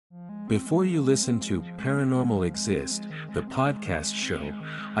Before you listen to Paranormal Exist, the podcast show,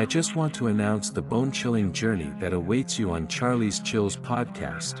 I just want to announce the bone-chilling journey that awaits you on Charlie's Chills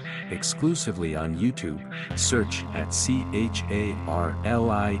podcast, exclusively on YouTube. Search at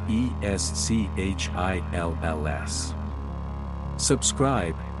CharliesChills.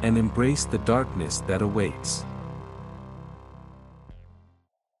 Subscribe, and embrace the darkness that awaits.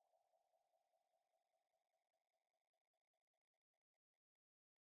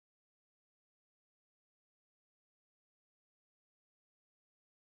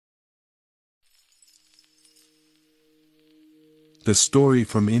 The story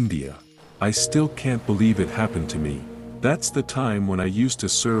from India. I still can't believe it happened to me. That's the time when I used to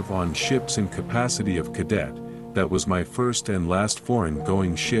serve on ships in capacity of cadet. That was my first and last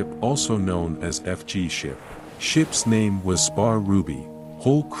foreign-going ship, also known as FG ship. Ship's name was Spar Ruby.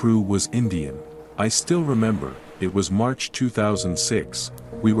 Whole crew was Indian. I still remember, it was March 2006.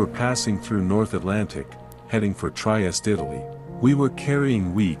 We were passing through North Atlantic, heading for Trieste, Italy. We were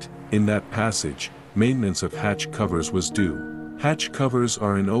carrying wheat. In that passage, maintenance of hatch covers was due. Hatch covers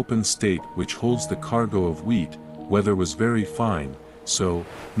are an open state which holds the cargo of wheat. Weather was very fine, so,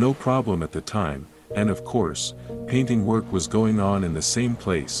 no problem at the time, and of course, painting work was going on in the same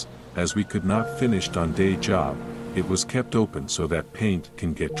place. As we could not finish on day job, it was kept open so that paint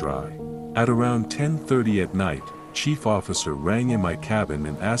can get dry. At around 10:30 at night, chief officer rang in my cabin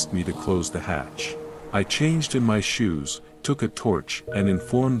and asked me to close the hatch. I changed in my shoes, took a torch and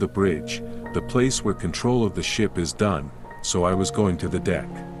informed the bridge, the place where control of the ship is done. So I was going to the deck.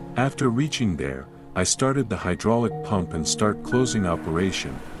 After reaching there, I started the hydraulic pump and start closing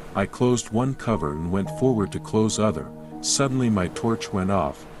operation. I closed one cover and went forward to close other. Suddenly my torch went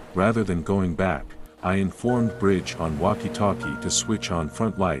off. Rather than going back, I informed bridge on walkie-talkie to switch on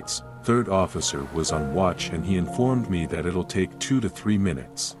front lights. Third officer was on watch and he informed me that it'll take 2 to 3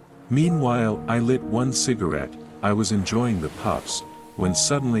 minutes. Meanwhile, I lit one cigarette. I was enjoying the puffs, when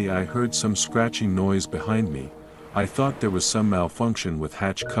suddenly I heard some scratching noise behind me. I thought there was some malfunction with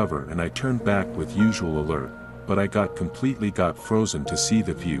hatch cover and I turned back with usual alert, but I completely got frozen to see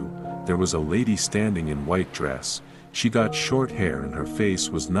the view. There was a lady standing in white dress. She got short hair and her face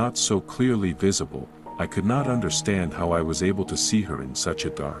was not so clearly visible. I could not understand how I was able to see her in such a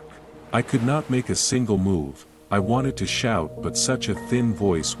dark. I could not make a single move. I wanted to shout, but such a thin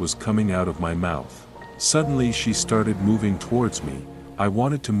voice was coming out of my mouth. Suddenly she started moving towards me. I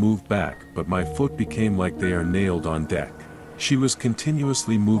wanted to move back, but my foot became like they are nailed on deck. She was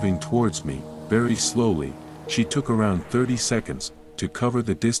continuously moving towards me, very slowly. She took around 30 seconds to cover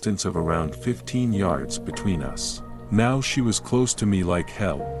the distance of around 15 yards between us. Now she was close to me like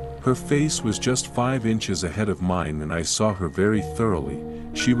hell. Her face was just 5 inches ahead of mine and I saw her very thoroughly.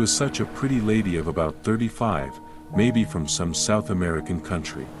 She was such a pretty lady of about 35, maybe from some South American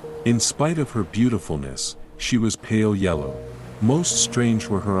country. In spite of her beautifulness, she was pale yellow. Most strange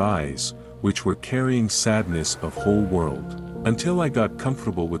were her eyes, which were carrying sadness of whole world. Until I got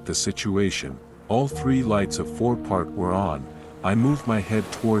comfortable with the situation, all 3 lights of forepart were on. I moved my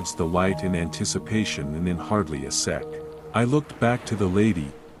head towards the light in anticipation and in hardly a sec, I looked back to the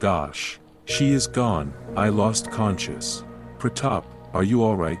lady. Gosh, she is gone. I lost conscious. Pratap, are you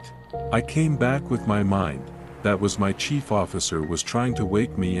alright? I came back with my mind. That was my chief officer was trying to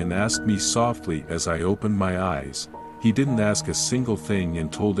wake me and asked me softly as I opened my eyes. He didn't ask a single thing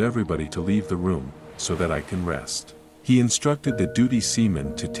and told everybody to leave the room, so that I can rest. He instructed the duty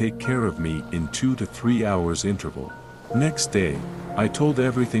seaman to take care of me in 2 to 3 hours interval. Next day, I told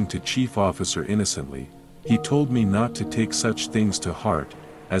everything to chief officer innocently. He told me not to take such things to heart,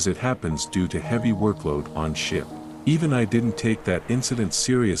 as it happens due to heavy workload on ship. Even I didn't take that incident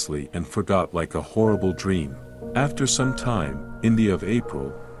seriously and forgot like a horrible dream. After some time, in the of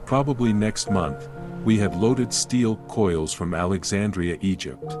April, probably next month, we had loaded steel coils from Alexandria,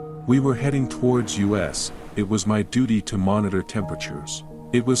 Egypt. We were heading towards US. It was my duty to monitor temperatures.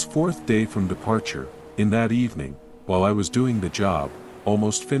 It was 4th day from departure. In that evening, while I was doing the job,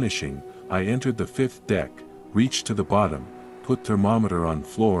 almost finishing, I entered the 5th deck, reached to the bottom, put thermometer on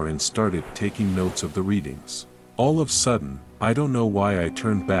floor and started taking notes of the readings. All of a sudden, I don't know why I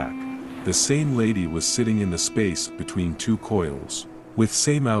turned back. The same lady was sitting in the space between 2 coils. With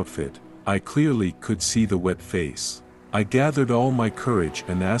same outfit, I clearly could see the wet face. I gathered all my courage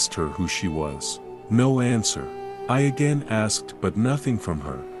and asked her who she was. No answer. I again asked but nothing from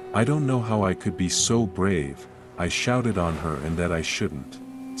her. I don't know how I could be so brave. I shouted on her and that I shouldn't.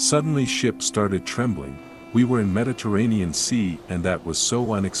 Suddenly ship started trembling. We were in Mediterranean Sea and that was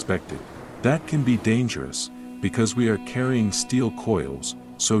so unexpected. That can be dangerous, because we are carrying steel coils,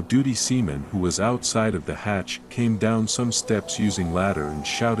 so duty seaman who was outside of the hatch came down some steps using ladder and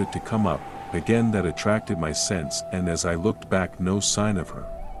shouted to come up, again that attracted my sense, and as I looked back no sign of her.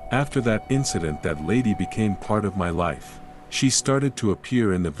 After that incident that lady became part of my life. She started to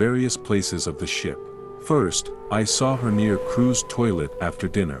appear in the various places of the ship. First, I saw her near crew's toilet after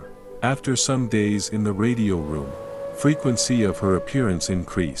dinner. After some days in the radio room, frequency of her appearance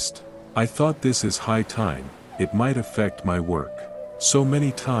increased. I thought this is high time, it might affect my work. So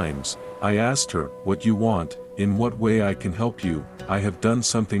many times, I asked her, what you want, in what way I can help you, I have done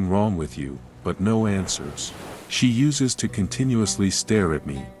something wrong with you, but no answers. She uses to continuously stare at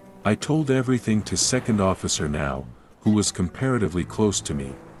me. I told everything to second officer now, who was comparatively close to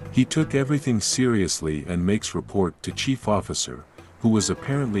me. He took everything seriously and makes report to chief officer, who was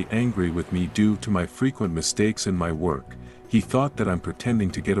apparently angry with me due to my frequent mistakes in my work. He thought that I'm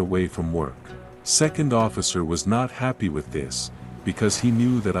pretending to get away from work. Second officer was not happy with this, because he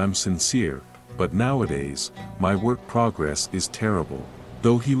knew that I'm sincere, but nowadays, my work progress is terrible.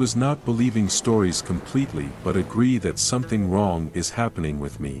 Though he was not believing stories completely but agree that something wrong is happening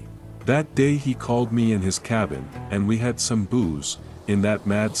with me. That day he called me in his cabin, and we had some booze. In that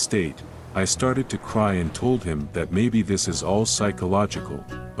mad state, I started to cry and told him that maybe this is all psychological,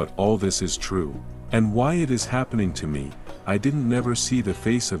 but all this is true. And why it is happening to me, I didn't never see the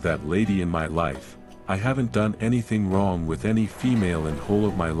face of that lady in my life. I haven't done anything wrong with any female in whole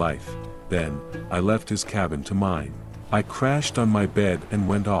of my life. Then, I left his cabin to mine. I crashed on my bed and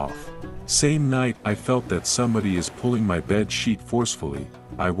went off. Same night I felt that somebody is pulling my bed sheet forcefully.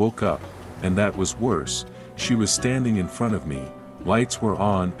 I woke up, and that was worse. She was standing in front of me, lights were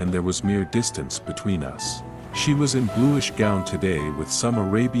on and there was mere distance between us. She was in bluish gown today with some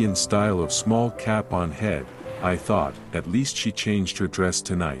Arabian style of small cap on head. I thought, at least she changed her dress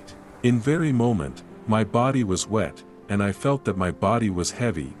tonight. In very moment, my body was wet, and I felt that my body was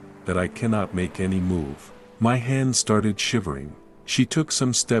heavy, that I cannot make any move. My hands started shivering. She took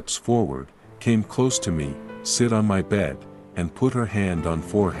some steps forward, came close to me, sit on my bed, and put her hand on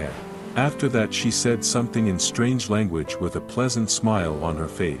forehead. After that she said something in strange language with a pleasant smile on her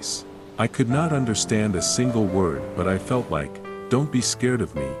face. I could not understand a single word, but I felt like, don't be scared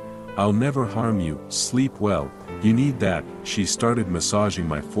of me. I'll never harm you, sleep well, you need that. She started massaging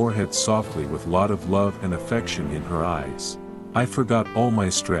my forehead softly with lot of love and affection in her eyes. I forgot all my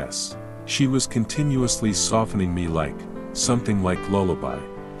stress. She was continuously softening me like, something like lullaby.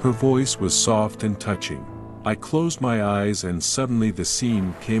 Her voice was soft and touching. I closed my eyes and suddenly the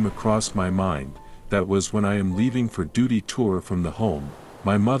scene came across my mind. That was when I am leaving for duty tour from the home.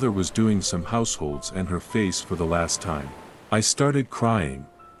 My mother was doing some households and her face for the last time. I started crying.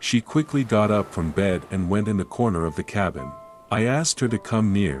 She quickly got up from bed and went in the corner of the cabin. I asked her to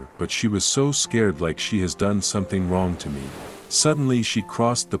come near, but she was so scared like she has done something wrong to me. Suddenly she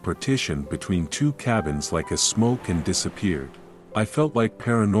crossed the partition between two cabins like a smoke and disappeared. I felt like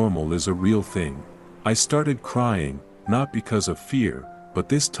paranormal is a real thing. I started crying, not because of fear, but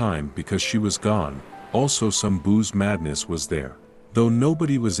this time because she was gone. Also some booze madness was there. Though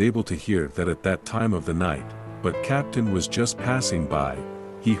nobody was able to hear that at that time of the night, but Captain was just passing by.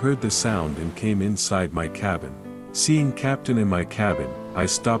 He heard the sound and came inside my cabin. Seeing Captain in my cabin, I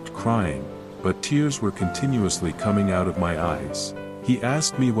stopped crying, but tears were continuously coming out of my eyes. He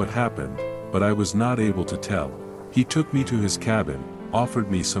asked me what happened, but I was not able to tell. He took me to his cabin, offered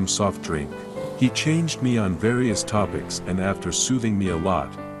me some soft drink. He changed me on various topics, and after soothing me a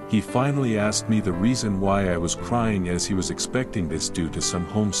lot, he finally asked me the reason why I was crying, as he was expecting this due to some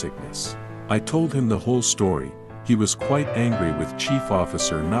homesickness. I told him the whole story. He was quite angry with chief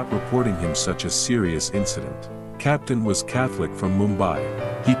officer not reporting him such a serious incident. Captain was Catholic from Mumbai.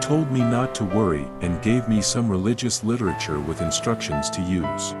 He told me not to worry and gave me some religious literature with instructions to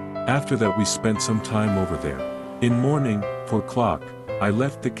use. After that we spent some time over there. In morning, 4 o'clock, I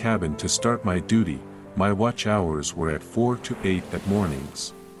left the cabin to start my duty. My watch hours were at 4 to 8 at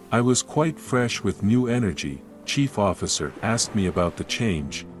mornings. I was quite fresh with new energy. Chief officer asked me about the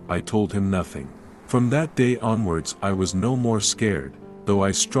change. I told him nothing. From that day onwards I was no more scared, though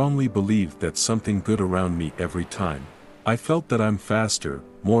I strongly believed that something good around me every time. I felt that I'm faster,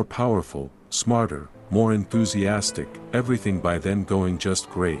 more powerful, smarter, more enthusiastic, everything by then going just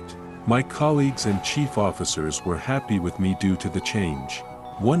great. My colleagues and chief officers were happy with me due to the change.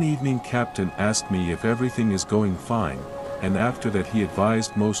 One evening Captain asked me if everything is going fine, and after that he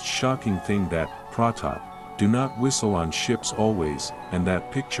advised most shocking thing that, Pratap, do not whistle on ships always, and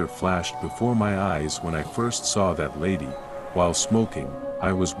that picture flashed before my eyes when I first saw that lady. While smoking,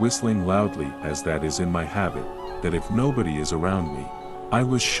 I was whistling loudly, as that is in my habit, that if nobody is around me. I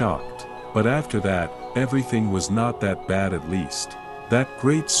was shocked. But after that, everything was not that bad, at least. That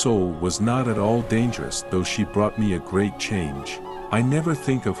great soul was not at all dangerous, though she brought me a great change. I never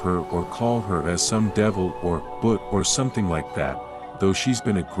think of her or call her as some devil or but or something like that, though she's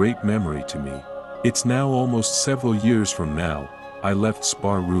been a great memory to me. It's now almost several years from now, I left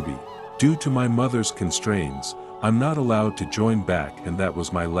Spar Ruby. Due to my mother's constraints, I'm not allowed to join back, and that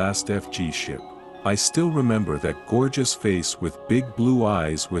was my last FG ship. I still remember that gorgeous face with big blue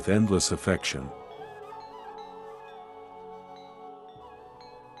eyes with endless affection.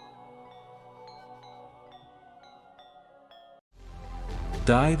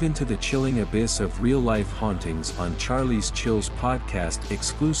 Dive into the chilling abyss of real-life hauntings on Charlie's Chills podcast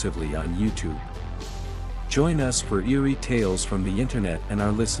exclusively on YouTube. Join us for eerie tales from the internet and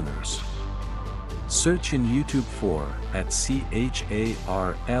our listeners. Search in YouTube for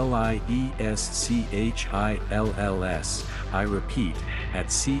 @CharliesChills. I repeat,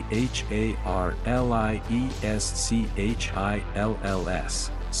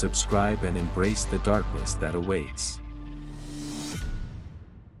 @CharliesChills. Subscribe and embrace the darkness that awaits.